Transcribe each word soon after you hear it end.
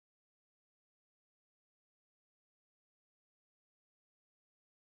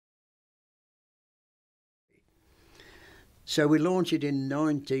So we launched it in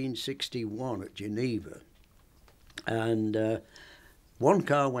 1961 at Geneva, and one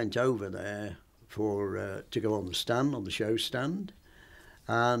car went over there for to go on the stand, on the show stand,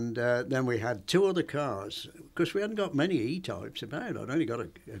 and then we had two other cars, because we hadn't got many E-types about. I'd only got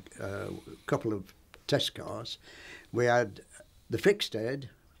a couple of test cars. We had the fixed head,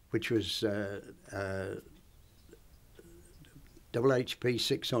 which was double HP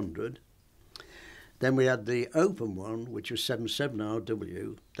 600. Then we had the open one, which was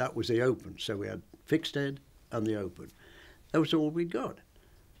 77RW. That was the open. So we had fixed head and the open. That was all we'd got.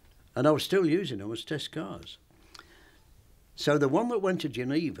 And I was still using them as test cars. So the one that went to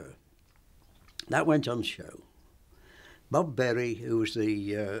Geneva, that went on show. Bob Berry, who was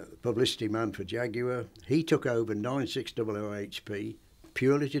the publicity man for Jaguar, he took over 9600 HP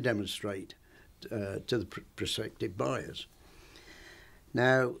purely to demonstrate to the prospective buyers.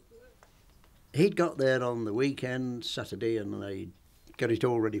 Now, he'd got there on the weekend, Saturday, and they got it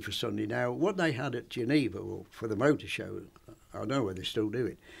all ready for Sunday. Now, what they had at Geneva, or for the motor show, I don't know whether they still do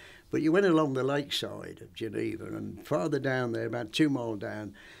it, but you went along the lakeside of Geneva, and farther down there, about 2 miles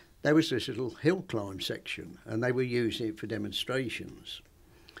down, there was this little hill climb section, and they were using it for demonstrations.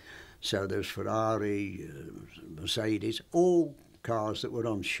 So there was Ferrari, Mercedes, all cars that were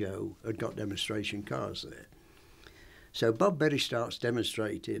on show had got demonstration cars there. So Bob Berry starts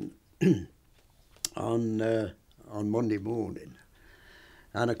demonstrating on Monday morning,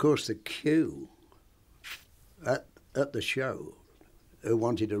 and of course the queue at the show who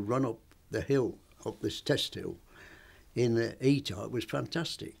wanted to run up the hill, up this test hill in the E-type was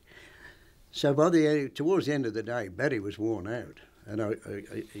fantastic. So towards the end of the day, Berry was worn out, and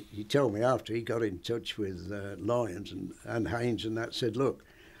he told me after he got in touch with Lyons and Haynes and that, said, look,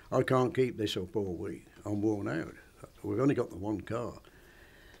 I can't keep this up all week, I'm worn out, we've only got the one car.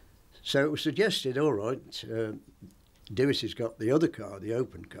 So it was suggested, all right, Dewis has got the other car, the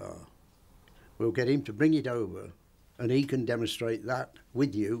open car. We'll get him to bring it over and he can demonstrate that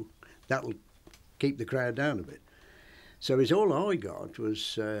with you. That'll keep the crowd down a bit. So it's all I got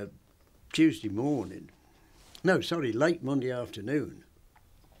was Tuesday morning. No, sorry, late Monday afternoon.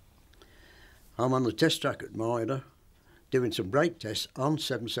 I'm on the test track at Minor doing some brake tests on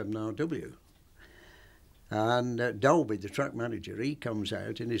 77RW. And Dolby, the track manager, he comes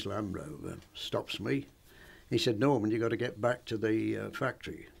out in his Land Rover, stops me. He said, Norman, you've got to get back to the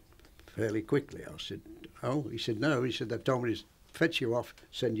factory fairly quickly. I said, oh? He said, no. He said, they've told me to fetch you off,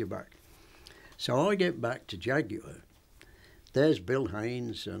 send you back. So I get back to Jaguar. There's Bill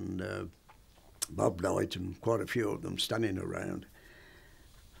Haynes and Bob Knight and quite a few of them standing around.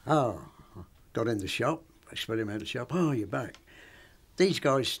 Got in the shop, experimental shop. Oh, you're back. These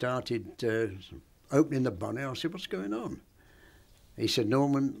guys started opening the bonnet. I said, what's going on? He said,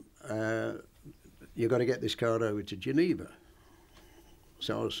 Norman, you've got to get this car over to Geneva.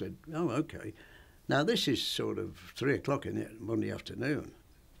 So I said, oh, okay. Now, this is sort of 3 o'clock in the Monday afternoon.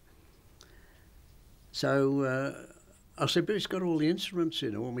 So I said, but it's got all the instruments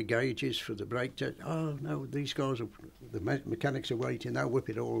in, all my gauges for the brake test. Oh, no, these guys, the mechanics are waiting, they'll whip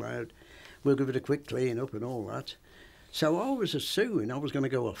it all out. We'll give it a quick clean up and all that. So I was assuming I was going to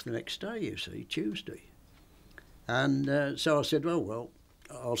go off the next day, you see, Tuesday. And so I said, well,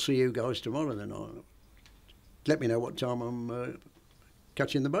 I'll see you guys tomorrow then. Let me know what time I'm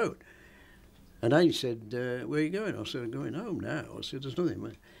catching the boat. And he said, where are you going? I said, I'm going home now. I said, there's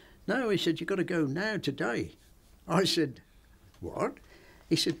nothing. No, he said, you've got to go now, today. I said, what?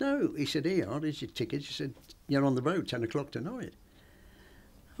 He said, no. He said, here, here's your tickets. He said, you're on the boat 10 o'clock tonight.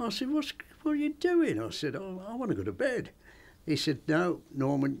 I said, what are you doing? I said, oh, I want to go to bed. He said, no,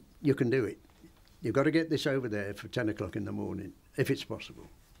 Norman, you can do it. You've got to get this over there for 10 o'clock in the morning, if it's possible.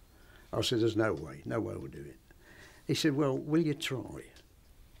 I said, there's no way we'll do it. He said, well, will you try?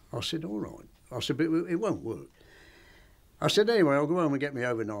 I said, all right. I said, but it won't work. I said, anyway, I'll go home and get my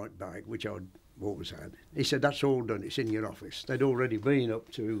overnight bag, which I'd always had. He said, that's all done, it's in your office. They'd already been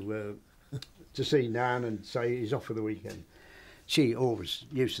up to see Nan and say he's off for the weekend. She always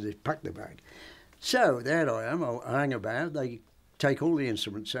used to pack the bag. So there I am, I hang about, they take all the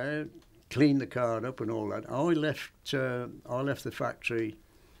instruments out, clean the car up and all that. I left the factory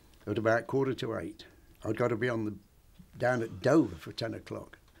at about 7:45. I'd got to be down at Dover for 10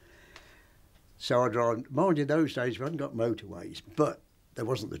 o'clock. So I drive, mind you, those days we hadn't got motorways, but there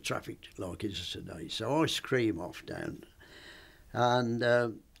wasn't the traffic like it is today. So I scream off down. And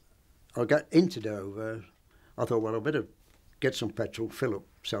I got into Dover. I thought, well, I better get some petrol, fill up,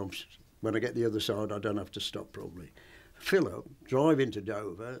 so when I get the other side I don't have to stop probably. Fill up, drive into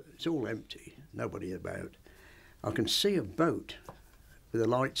Dover, it's all empty, nobody about. I can see a boat with the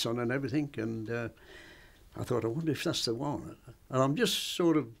lights on and everything, and I thought, I wonder if that's the one. And I'm just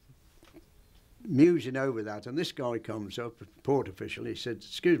sort of musing over that, and this guy comes up, a port official. He said,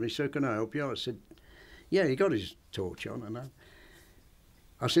 "Excuse me, sir, can I help you?" I said, "Yeah." He got his torch on, and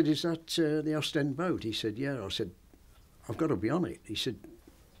I said, "Is that the Ostend boat?" He said, "Yeah." I said, "I've got to be on it." He said,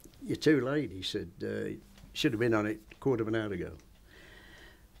 "You're too late." He said, "You should have been on it a quarter of an hour ago."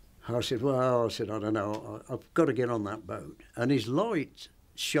 I said, "Well," I said, "I don't know. I've got to get on that boat." And his light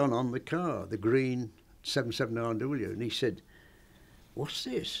shone on the car, the green 779W, and he said, "What's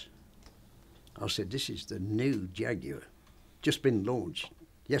this?" I said, "This is the new Jaguar, just been launched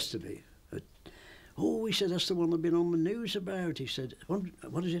yesterday." "Oh," he said, "that's the one they've been on the news about." He said,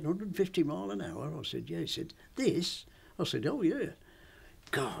 "What is it, 150 mile an hour?" I said, "Yeah." He said, "This?" I said, "Oh, yeah."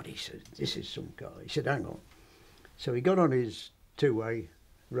 "God," he said, "this is some car." He said, "Hang on." So he got on his two-way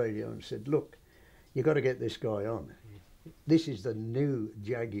radio and said, "Look, you got to get this guy on. This is the new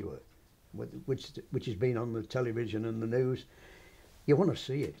Jaguar, which has been on the television and the news. You want to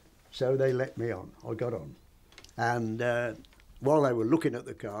see it." So they let me on. I got on. And while they were looking at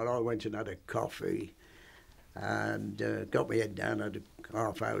the car, I went and had a coffee and got my head down, had a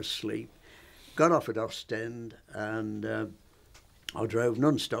half hour's sleep, got off at Ostend, and I drove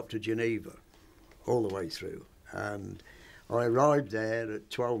non-stop to Geneva all the way through. And I arrived there at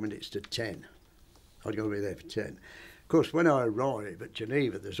 12 minutes to 10. I'd got to be there for 10. Of course, when I arrive at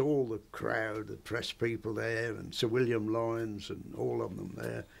Geneva, there's all the crowd, the press people there, and Sir William Lyons and all of them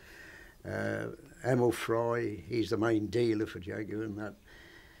there. Emil Fry, he's the main dealer for Jaguar and that.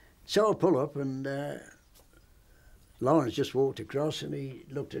 So I pull up, and Lyons just walked across, and he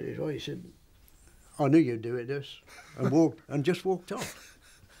looked at his wife. He said, "I knew you'd do it, this," and just walked off.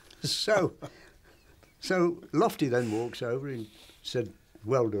 So Lofty then walks over and said,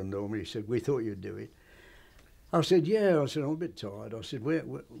 "Well done, Norman." He said, "We thought you'd do it." I said, "Yeah." I said, "I'm a bit tired." I said,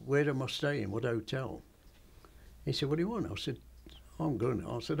 where am I staying? What hotel?" He said, "What do you want?" I said, "I'm going."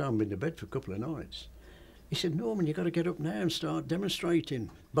 I said, "I'm in the bed for a couple of nights." He said, "Norman, you've got to get up now and start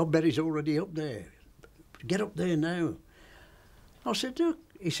demonstrating. Bob Berry's already up there. Get up there now." I said, "Look."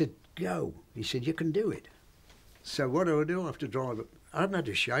 He said, "Go." He said, "You can do it." So what do? I have to drive up. I hadn't had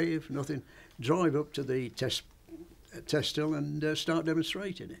a shave, nothing. Drive up to the test hill and start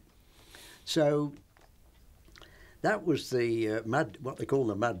demonstrating it. So that was the what they call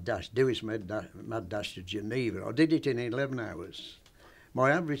the mad dash, Dewis mad dash to Geneva. I did it in 11 hours. My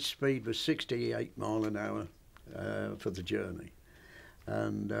average speed was 68 mile an hour for the journey.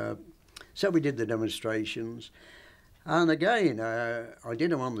 And so we did the demonstrations. And again, I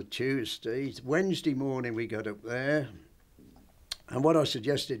did them on the Tuesday. Wednesday morning we got up there. And what I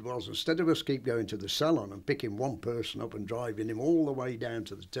suggested was, instead of us keep going to the salon and picking one person up and driving him all the way down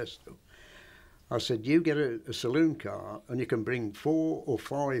to the test hill, I said, you get a saloon car and you can bring 4 or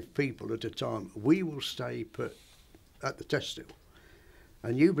 5 people at a time. We will stay put at the test hill.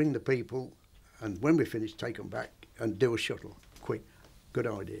 And you bring the people, and when we finish, take them back and do a shuttle. Quick. Good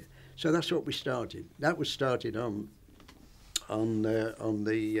idea. So that's what we started. That was started on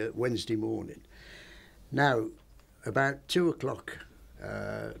the Wednesday morning. Now, about 2 o'clock,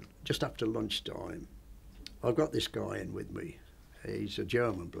 just after lunchtime, I've got this guy in with me. He's a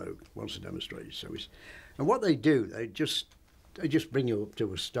German bloke, wants to demonstrate. So and what they do, they just bring you up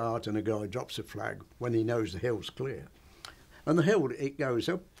to a start, and a guy drops a flag when he knows the hill's clear. And the hill, it goes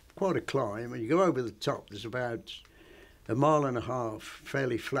up quite a climb, and you go over the top. There's about 1.5 miles,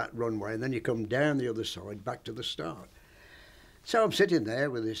 fairly flat runway, and then you come down the other side back to the start. So I'm sitting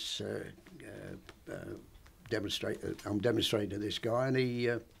there with this demonstrator. I'm demonstrating to this guy,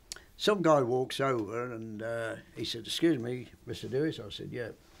 and some guy walks over, and he said, "Excuse me, Mr. Dewis." I said,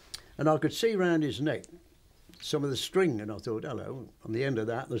 "Yeah." And I could see round his neck some of the string, and I thought, hello. On the end of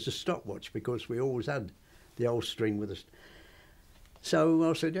that, there's a stopwatch, because we always had the old string with us. So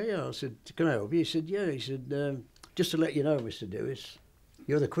I said, "Yeah." I said, "Can I help you?" He said, "Yeah." He said, "Just to let you know, Mr. Dewis,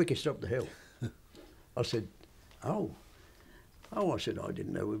 you're the quickest up the hill." I said, "Oh." I said, "I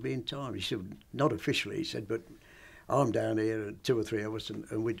didn't know we'd be in time." He said, "Not officially," he said, "but I'm down here 2 or 3 hours,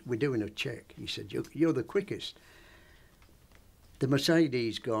 and we're doing a check." He said, you're the quickest. The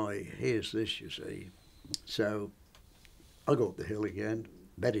Mercedes guy hears this, you see. So I go up the hill again,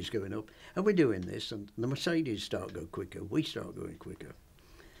 Betty's going up, and we're doing this, and the Mercedes start going quicker, we start going quicker.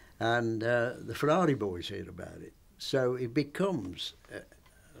 And the Ferrari boys hear about it. So it becomes,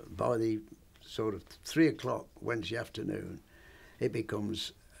 by the sort of 3 o'clock Wednesday afternoon, it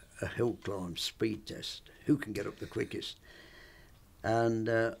becomes a hill climb speed test. Who can get up the quickest? And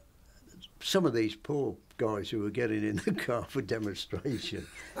some of these poor guys who were getting in the car for demonstration,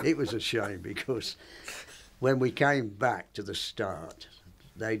 it was a shame, because when we came back to the start,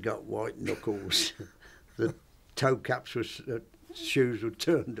 they'd got white knuckles. the toe caps shoes were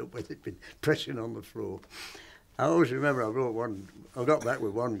turned up with it been pressing on the floor. I always remember I got back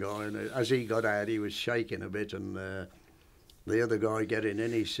with one guy, and as he got out, he was shaking a bit, and the other guy getting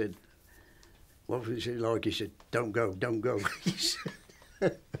in, he said, what was it like? He said, don't go. He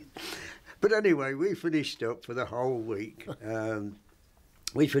said. But anyway, we finished up for the whole week.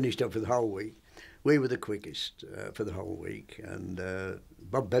 We were the quickest for the whole week, and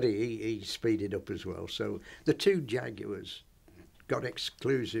Bob Betty, he speeded up as well. So the two Jaguars got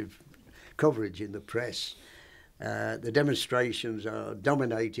exclusive coverage in the press. The demonstrations are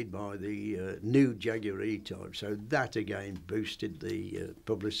dominated by the new Jaguar E-type, so that again boosted the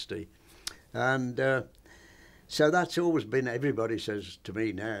publicity. And so that's always been, everybody says to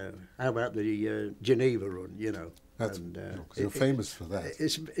me now, how about the Geneva run, you know? That's, and, you're famous for that.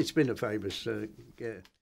 It's been a famous, yeah.